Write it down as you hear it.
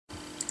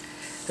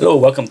Hello,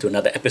 welcome to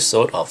another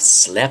episode of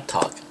SLAB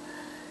Talk.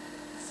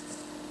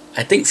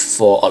 I think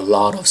for a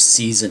lot of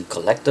seasoned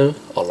collector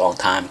or long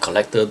time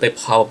collector, they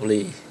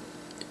probably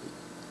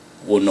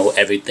will know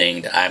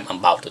everything that I'm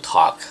about to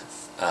talk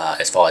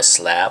as far as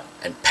SLAB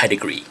and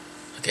pedigree.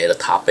 Okay, the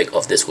topic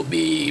of this will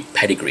be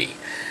pedigree,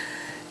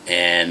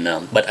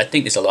 and but I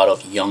think there's a lot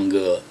of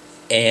younger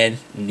and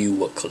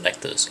newer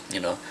collectors,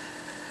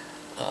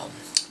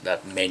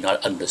 that may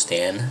not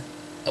understand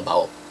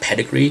about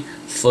pedigree.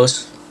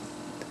 First,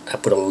 I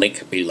put a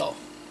link below.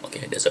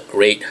 Okay, there's a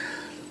great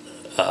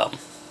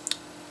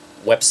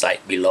website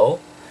below.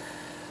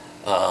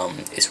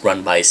 It's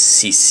run by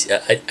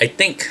I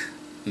think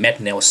Matt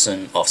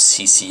Nelson of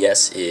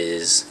CCS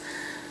is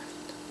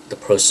the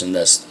person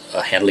that's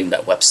handling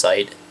that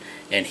website,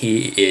 and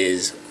he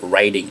is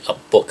writing a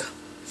book.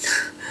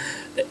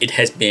 It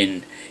has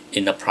been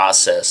in the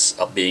process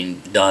of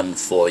being done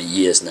for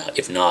years now,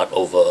 if not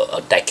over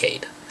a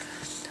decade.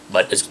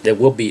 But there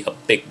will be a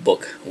big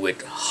book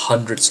with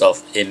hundreds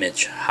of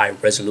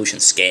high-resolution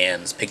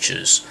scans,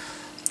 pictures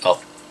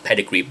of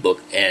pedigree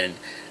book, and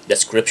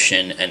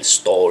description and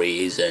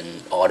stories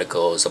and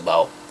articles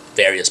about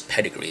various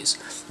pedigrees.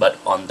 But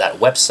on that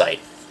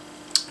website,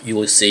 you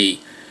will see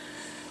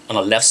on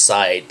the left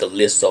side the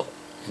list of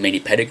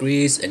many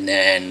pedigrees, and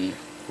then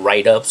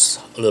write-ups,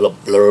 little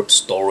blurb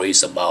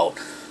stories about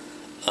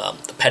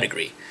the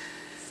pedigree.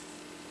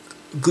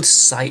 Good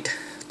site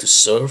to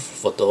surf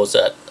for those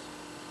that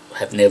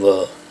have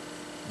never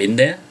been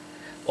there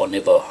or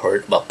never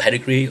heard about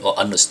pedigree or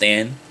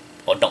understand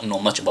or don't know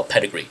much about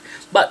pedigree.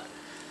 But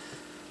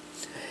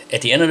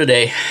at the end of the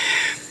day,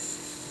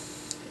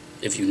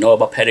 if you know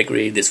about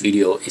pedigree, this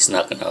video is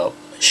not gonna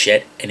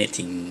shed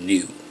anything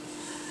new.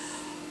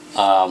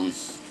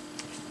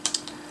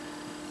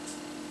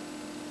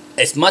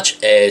 As much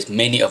as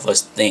many of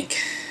us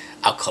think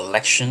our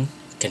collection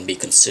can be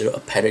considered a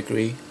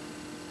pedigree,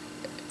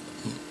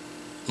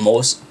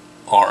 most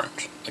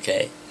aren't.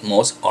 Okay,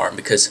 most aren't,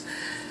 because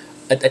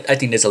I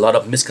think there's a lot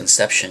of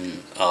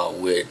misconception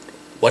with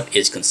what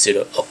is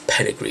considered a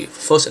pedigree.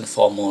 First and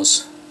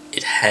foremost,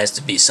 it has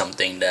to be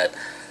something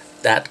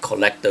that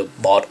collector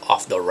bought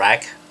off the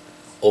rack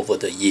over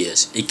the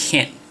years. It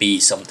can't be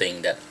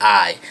something that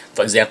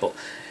for example,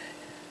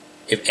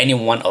 if any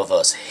one of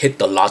us hit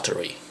the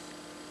lottery,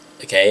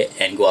 okay,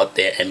 and go out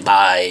there and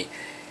buy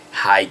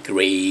high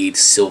grade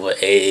silver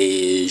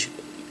age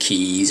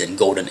keys and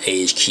golden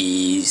age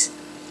keys,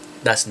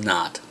 that's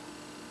not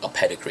a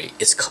pedigree.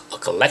 It's a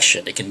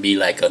collection. It can be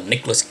like a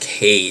Nicolas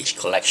Cage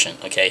collection.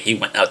 Okay, he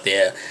went out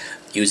there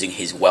using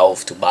his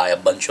wealth to buy a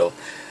bunch of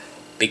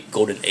big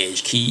golden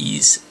age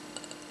keys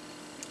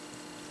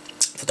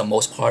for the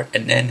most part,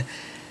 and then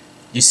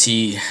you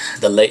see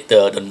the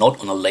note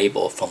on the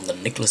label from the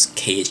Nicolas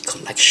Cage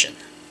collection.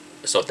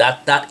 So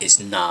that is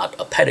not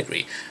a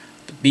pedigree.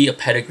 To be a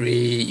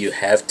pedigree, you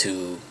have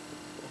to,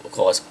 of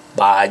course,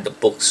 buy the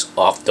books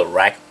off the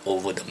rack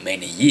over the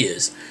many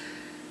years.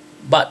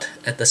 But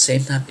at the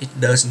same time, it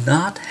does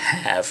not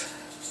have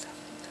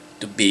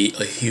to be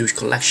a huge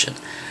collection.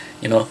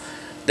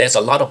 There's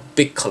a lot of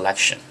big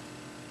collection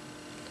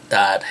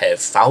that have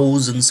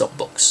thousands of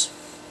books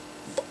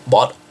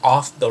bought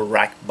off the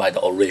rack by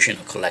the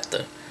original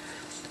collector,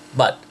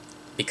 but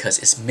because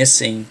it's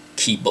missing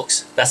key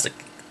books. That's the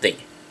thing.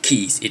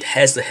 Keys. It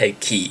has to have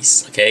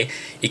keys. Okay,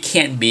 it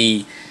can't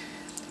be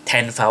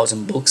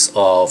 10,000 books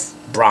of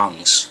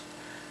bronze.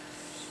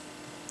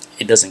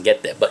 It doesn't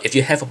get there. But if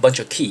you have a bunch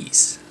of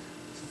keys,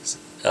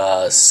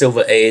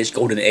 silver age,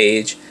 golden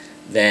age,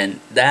 then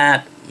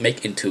that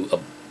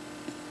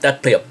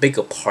play a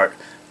bigger part.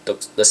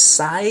 The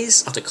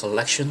size of the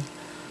collection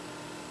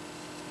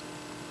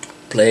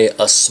play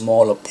a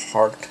smaller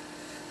part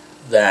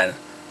than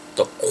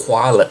the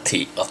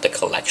quality of the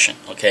collection.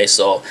 Okay,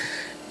 so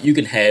you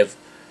can have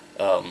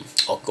a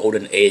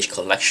golden age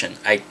collection.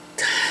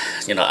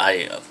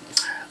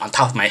 On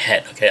top of my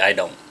head, okay,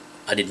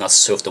 I did not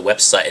surf the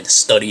website and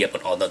study up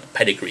on all the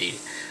pedigree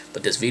for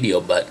this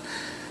video, but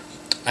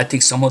I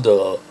think some of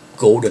the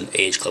golden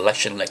age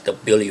collection, like the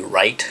Billy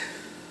Wright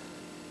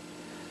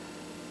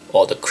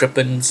or the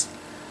Crippens,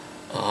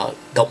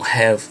 don't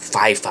have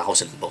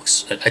 5,000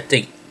 books. I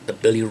think the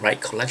Billy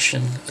Wright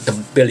collection, the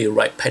Billy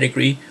Wright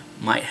pedigree,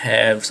 might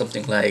have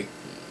something like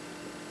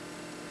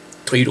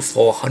 300 to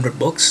 400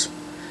 books,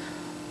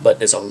 but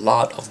there's a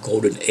lot of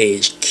golden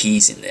age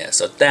keys in there.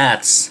 So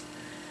that's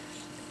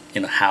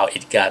how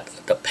it got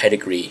the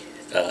pedigree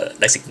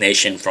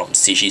designation from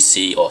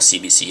CGC or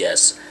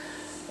CBCS.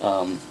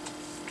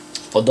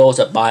 For those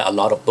that buy a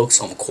lot of books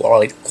from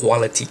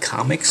quality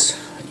comics,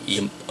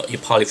 you're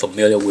probably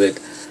familiar with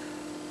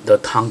the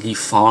Tongi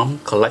Farm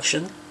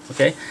collection.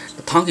 Okay,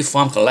 the Tongi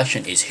Farm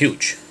collection is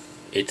huge.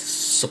 It's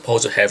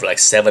supposed to have like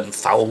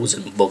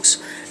 7,000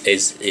 books.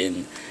 Is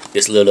in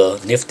this little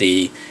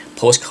nifty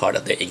postcard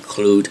that they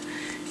include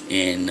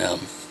in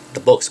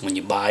the books when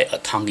you buy a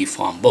Tongi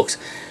Farm books.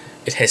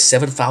 It has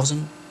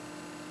 7,000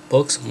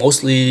 books.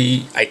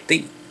 Mostly, I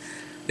think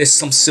there's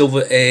some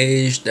silver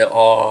age. There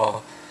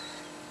are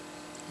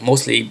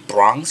mostly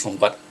bronze, from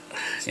what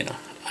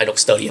I don't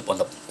study up on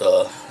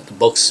the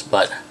books,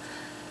 but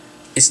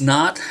it's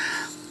not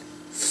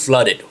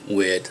flooded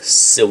with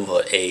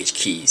Silver Age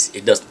keys.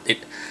 It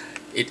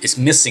is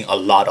missing a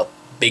lot of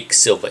big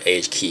Silver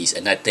Age keys,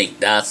 and I think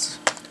that's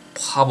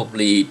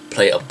probably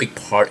play a big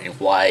part in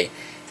why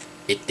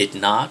it did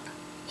not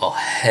or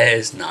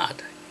has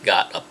not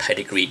got a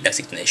pedigree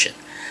designation.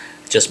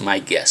 Just my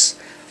guess.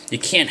 You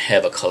can't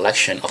have a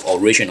collection of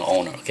original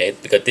owner, okay?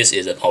 Because this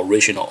is an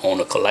original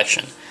owner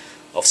collection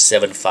of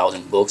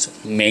 7,000 books,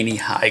 many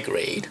high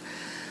grade.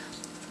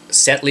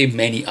 Sadly,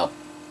 many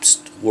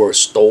were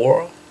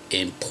stored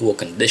in poor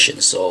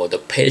condition, so the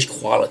page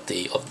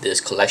quality of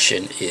this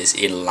collection is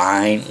in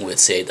line with,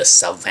 say, the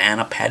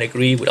Savannah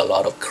pedigree with a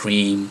lot of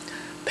cream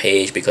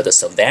page, because the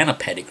Savannah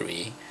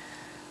pedigree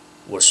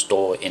was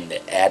stored in the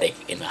attic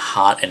in a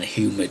hot and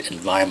humid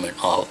environment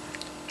of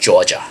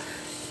Georgia.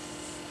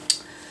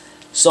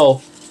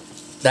 So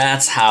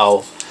that's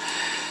how,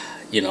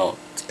 you know,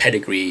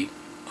 pedigree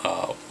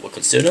were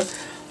considered.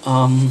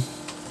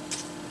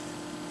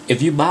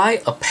 If you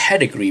buy a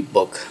pedigree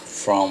book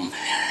from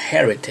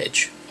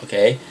Heritage,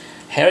 okay,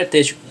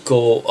 Heritage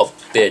go a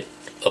bit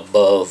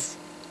above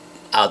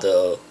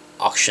other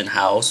auction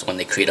house when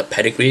they create a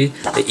pedigree.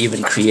 They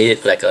even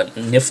create like a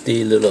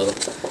nifty little,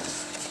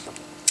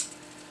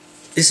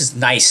 this is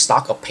nice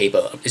stock of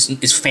paper.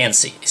 It's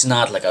fancy. It's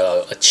not like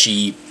a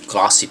cheap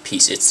glossy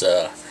piece. It's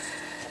a,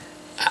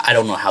 I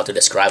don't know how to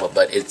describe it,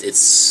 but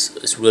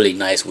it's really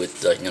nice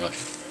with the, you know,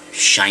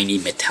 shiny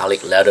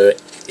metallic leather.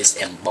 It's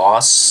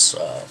embossed,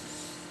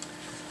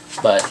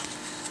 but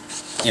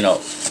you know,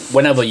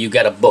 whenever you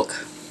get a book,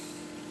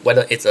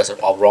 whether it's a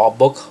raw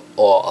book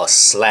or a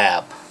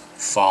slab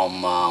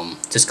from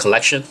this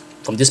collection,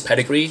 from this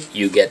pedigree,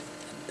 you get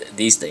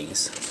these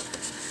things,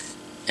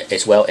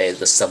 as well as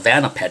the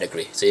Savannah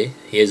pedigree. See,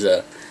 here's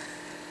an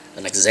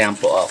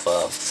example of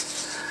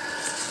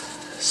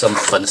some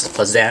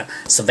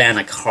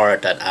Savannah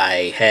card that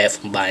I have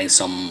from buying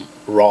some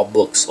raw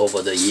books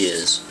over the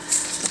years.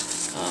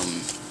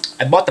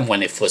 I bought them when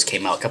they first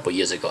came out a couple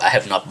years ago. I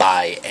have not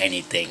buy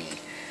anything.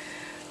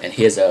 And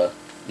here's an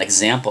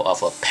example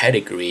of a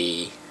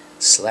pedigree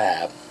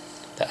slab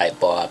that I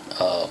bought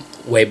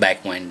way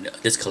back when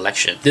this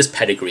collection, this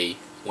pedigree,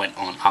 went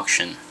on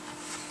auction.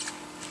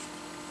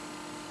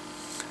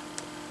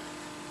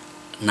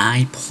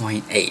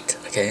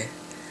 9.8, okay,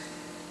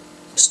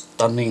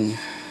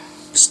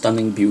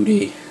 stunning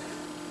beauty.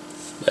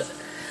 But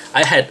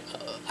I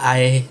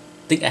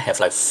think I have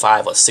like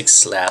 5 or 6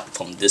 slabs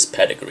from this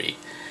pedigree.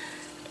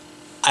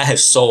 I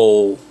have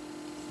sold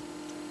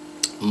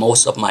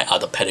most of my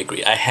other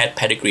pedigree. I had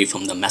pedigree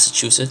from the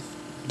Massachusetts,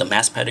 the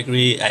Mass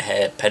pedigree. I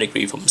had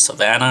pedigree from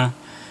Savannah.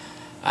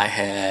 I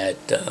had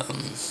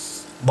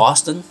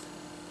Boston,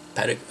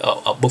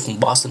 a book from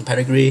Boston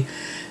pedigree.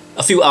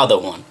 A few other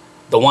ones.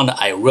 The one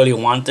that I really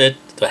wanted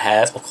to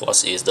have, of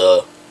course, is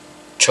the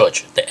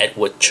Church, the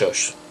Edward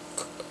Church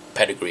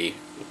pedigree.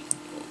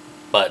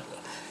 But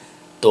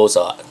those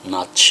are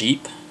not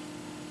cheap,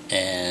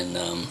 and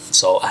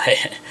so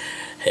I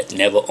have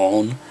never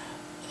owned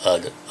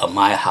a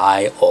Mile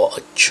High or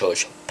a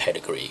Church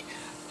pedigree.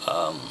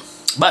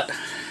 But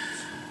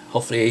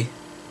hopefully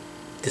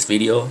this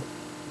video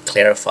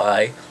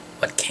clarify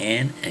what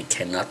can and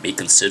cannot be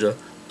considered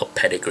a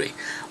pedigree.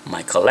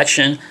 My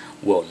collection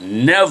will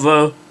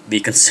never be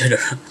considered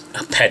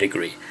a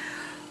pedigree,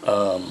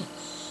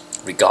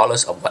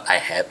 regardless of what I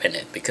have in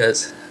it,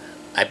 because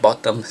I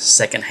bought them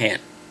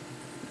secondhand.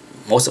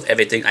 Most of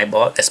everything I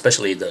bought,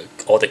 especially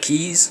all the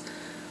keys,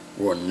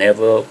 were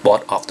never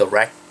bought off the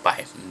rack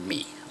by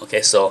me.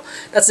 Okay, so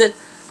that's it.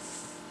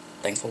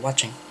 Thanks for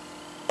watching.